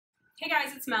Hey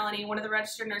guys, it's Melanie, one of the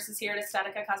registered nurses here at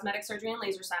Aesthetica Cosmetic Surgery and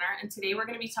Laser Center, and today we're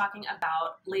going to be talking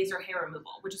about laser hair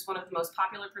removal, which is one of the most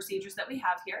popular procedures that we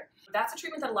have here. That's a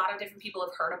treatment that a lot of different people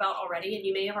have heard about already, and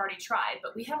you may have already tried,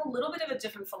 but we have a little bit of a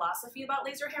different philosophy about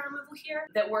laser hair removal here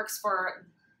that works for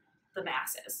the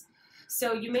masses.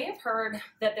 So you may have heard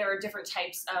that there are different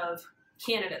types of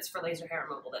candidates for laser hair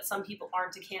removal, that some people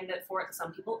aren't a candidate for it, that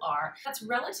some people are. That's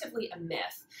relatively a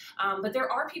myth, but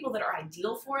there are people that are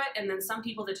ideal for it, and then some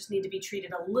people that just need to be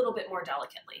treated a little bit more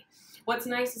delicately. What's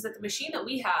nice is that the machine that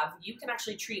we have, you can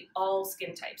actually treat all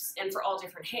skin types and for all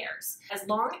different hairs. As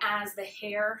long as the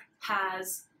hair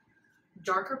has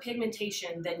darker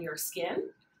pigmentation than your skin,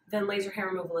 then laser hair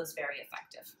removal is very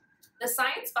effective. The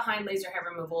science behind laser hair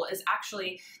removal is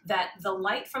actually that the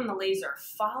light from the laser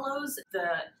follows the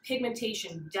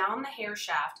pigmentation down the hair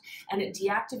shaft and it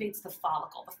deactivates the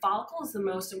follicle. The follicle is the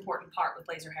most important part with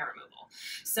laser hair removal.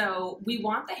 So we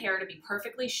want the hair to be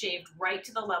perfectly shaved right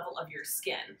to the level of your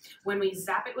skin. When we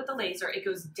zap it with the laser, it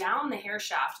goes down the hair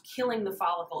shaft, killing the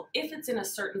follicle if it's in a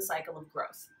certain cycle of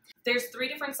growth. There's 3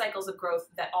 different cycles of growth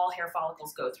that all hair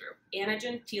follicles go through: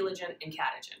 anagen, telogen, and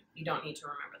catagen. You don't need to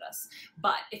remember this.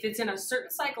 But if it's in a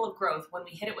certain cycle of growth, when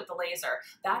we hit it with the laser,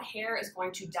 that hair is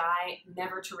going to die,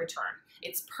 never to return.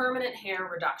 It's permanent hair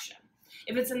reduction.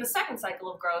 If it's in the second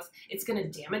cycle of growth, it's going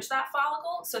to damage that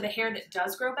follicle, so the hair that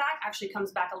does grow back actually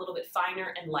comes back a little bit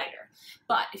finer and lighter.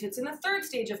 But if it's in the third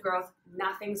stage of growth,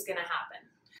 nothing's going to happen.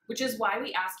 Which is why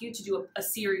we ask you to do a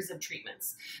series of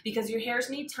treatments, because your hairs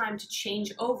need time to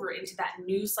change over into that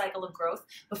new cycle of growth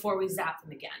before we zap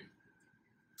them again.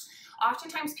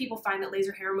 Oftentimes people find that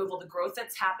laser hair removal, the growth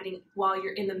that's happening while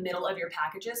you're in the middle of your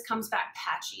packages, comes back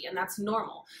patchy, and that's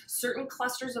normal. Certain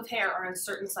clusters of hair are in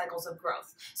certain cycles of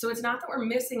growth. So it's not that we're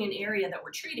missing an area that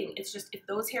we're treating, it's just if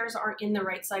those hairs aren't in the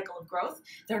right cycle of growth,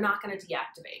 they're not going to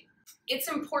deactivate. It's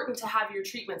important to have your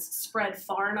treatments spread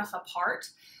far enough apart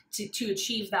to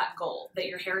achieve that goal, that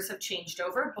your hairs have changed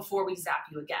over before we zap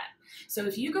you again. So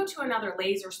if you go to another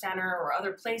laser center or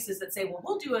other places that say, well,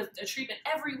 we'll do a treatment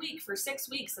every week for 6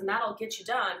 weeks and that'll get you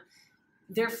done,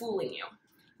 they're fooling you.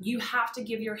 You have to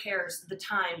give your hairs the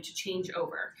time to change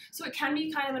over. So it can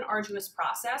be kind of an arduous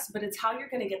process, but it's how you're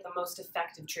going to get the most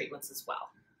effective treatments as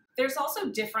well. There's also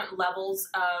different levels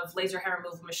of laser hair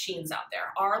removal machines out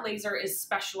there. Our laser is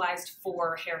specialized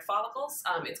for hair follicles.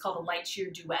 It's called a light shear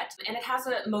duet, and it has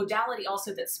a modality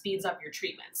also that speeds up your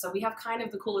treatment. So we have kind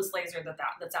of the coolest laser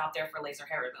that's out there for laser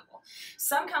hair removal.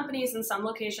 Some companies in some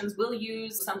locations will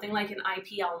use something like an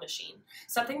IPL machine,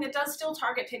 something that does still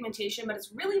target pigmentation, but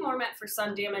it's really more meant for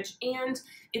sun damage, and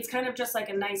it's kind of just like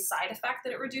a nice side effect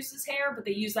that it reduces hair, but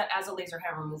they use that as a laser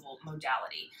hair removal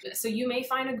modality. So you may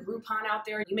find a Groupon out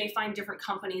there. You may find different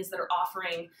companies that are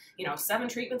offering, 7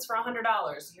 treatments for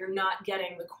 $100. You're not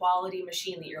getting the quality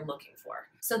machine that you're looking for.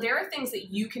 So there are things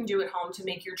that you can do at home to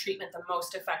make your treatment the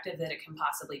most effective that it can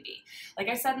possibly be. Like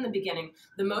I said in the beginning,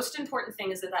 the most important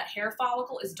thing is that hair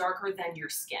follicle is darker than your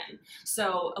skin.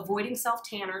 So avoiding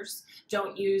self-tanners,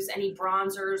 don't use any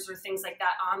bronzers or things like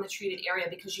that on the treated area,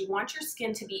 because you want your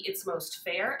skin to be its most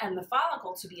fair and the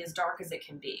follicle to be as dark as it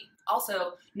can be.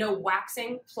 Also, no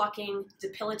waxing, plucking,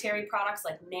 depilatory products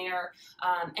like Nair,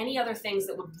 any other things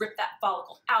that would rip that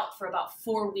follicle out for about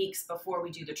 4 weeks before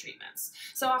we do the treatments.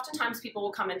 So oftentimes people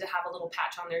will come in to have a little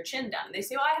patch on their chin done. They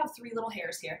say, oh, I have 3 little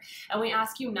hairs here. And we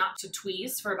ask you not to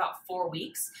tweeze for about 4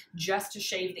 weeks, just to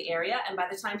shave the area. And by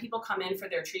the time people come in for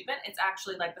their treatment, it's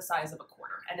actually like the size of a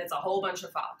quarter. And it's a whole bunch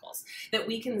of follicles that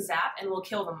we can zap and we'll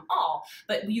kill them all.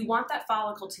 But you want that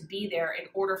follicle to be there in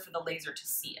order for the laser to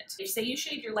see it. If say you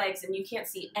shave your legs and you can't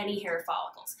see any hair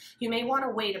follicles, you may want to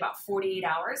wait about 48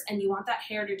 hours and you want that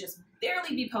hair to just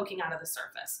barely be poking out of the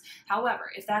surface.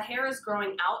 However, if that hair is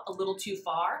growing out a little too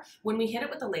far, when we hit it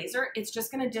with the laser, it's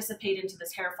just going to dissipate into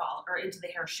this hair follicle or into the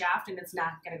hair shaft, and it's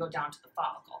not going to go down to the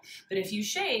follicle. But if you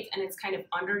shave and it's kind of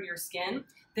under your skin,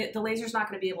 the laser's not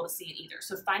going to be able to see it either.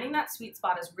 So finding that sweet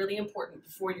spot is really important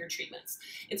before your treatments.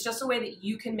 It's just a way that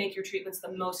you can make your treatments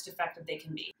the most effective they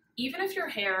can be. Even if your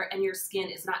hair and your skin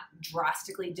is not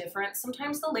drastically different,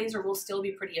 sometimes the laser will still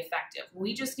be pretty effective.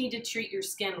 We just need to treat your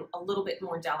skin a little bit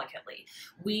more delicately.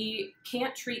 We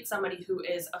can't treat somebody who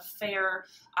is a fair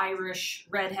Irish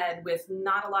redhead with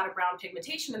not a lot of brown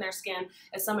pigmentation in their skin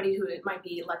as somebody who might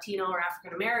be Latino or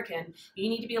African American. You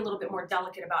need to be a little bit more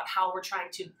delicate about how we're trying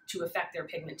to affect their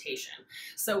pigmentation.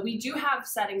 So we do have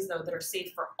settings though that are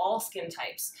safe for all skin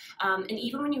types. And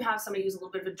even when you have somebody who's a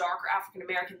little bit of a darker African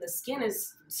American, the skin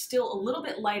is still a little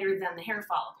bit lighter than the hair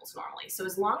follicles normally. So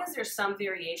as long as there's some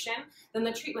variation, then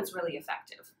the treatment's really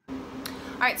effective.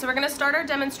 All right, so we're gonna start our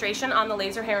demonstration on the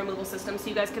laser hair removal system so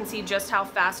you guys can see just how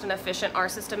fast and efficient our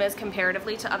system is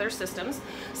comparatively to other systems.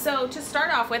 So to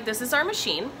start off with, this is our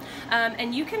machine,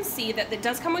 and you can see that it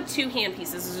does come with 2 hand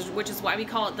pieces, which is why we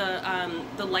call it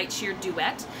the light shear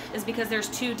duet, is because there's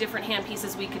 2 different hand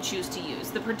pieces we could choose to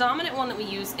use. The predominant one that we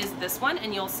use is this one,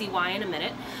 and you'll see why in a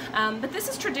minute. But this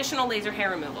is traditional laser hair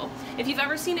removal. If you've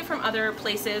ever seen it from other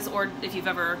places, or if you've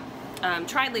ever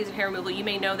tried laser hair removal, you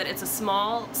may know that it's a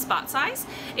small spot size.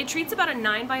 It treats about a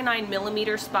 9 by 9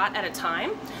 millimeter spot at a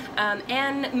time.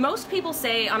 And most people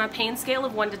say on a pain scale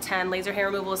of 1 to 10, laser hair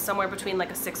removal is somewhere between like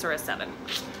a 6 or a 7.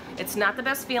 It's not the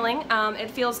best feeling.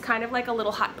 It feels kind of like a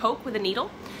little hot poke with a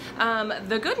needle.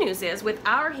 The good news is with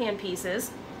our hand pieces,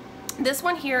 this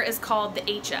one here is called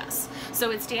the HS,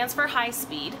 so it stands for high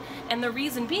speed, and the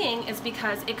reason being is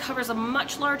because it covers a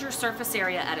much larger surface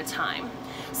area at a time.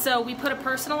 So we put a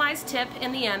personalized tip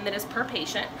in the end that is per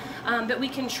patient, but we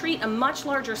can treat a much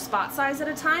larger spot size at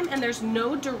a time, and there's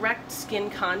no direct skin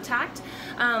contact.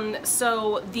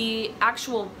 So the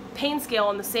actual pain scale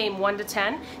on the same 1 to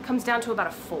 10 comes down to about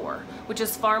a 4, which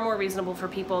is far more reasonable for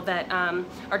people that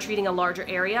are treating a larger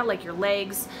area like your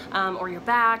legs or your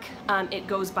back. It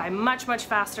goes by much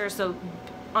faster, so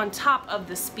on top of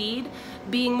the speed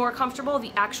being more comfortable,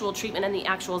 the actual treatment and the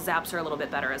actual zaps are a little bit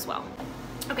better as well.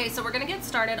 Okay, so we're gonna get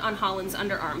started on Holland's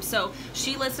underarm. So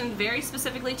she listened very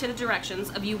specifically to the directions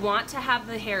of you want to have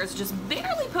the hairs just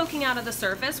barely poking out of the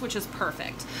surface, which is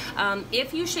perfect.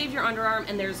 If you shave your underarm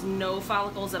and there's no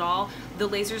follicles at all, the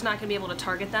laser's not gonna be able to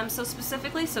target them so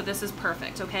specifically, so this is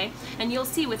perfect, okay? And you'll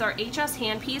see with our HS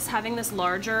handpiece having this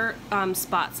larger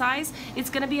spot size, it's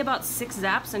gonna be about 6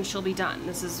 zaps and she'll be done.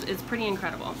 It's pretty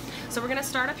incredible. So we're gonna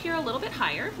start up here a little bit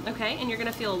higher, okay? And you're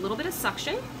gonna feel a little bit of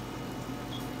suction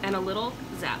and a little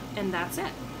zap, and that's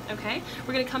it, okay?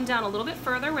 We're gonna come down a little bit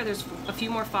further where there's a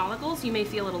few more follicles. You may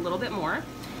feel it a little bit more,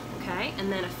 okay?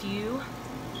 And then a few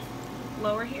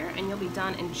lower here, and you'll be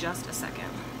done in just a second.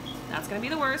 That's gonna be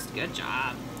the worst. Good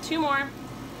job. 2 more.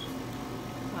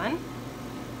 1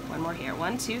 more here.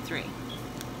 1, 2, 3.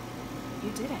 You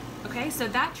did it. Okay, so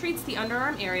that treats the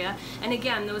underarm area, and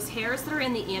again, those hairs that are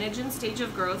in the anagen stage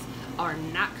of growth are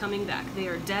not coming back. They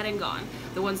are dead and gone.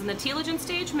 The ones in the telogen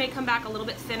stage may come back a little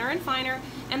bit thinner and finer,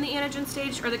 and the anagen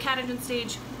stage, or the catagen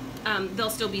stage, they'll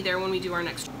still be there when we do our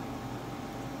next.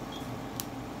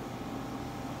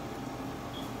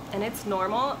 And it's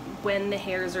normal when the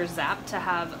hairs are zapped to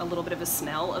have a little bit of a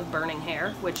smell of burning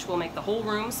hair, which will make the whole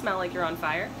room smell like you're on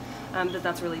fire, but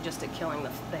that's really just it killing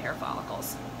the hair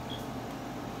follicles.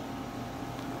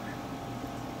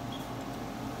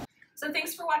 So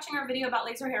thanks for watching our video about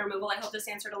laser hair removal. I hope this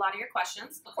answered a lot of your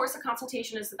questions. Of course, a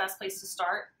consultation is the best place to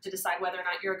start to decide whether or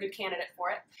not you're a good candidate for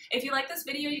it. If you like this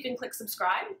video, you can click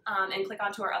subscribe and click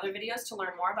onto our other videos to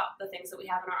learn more about the things that we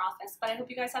have in our office. But I hope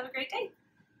you guys have a great day.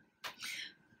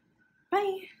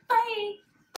 Bye. Bye.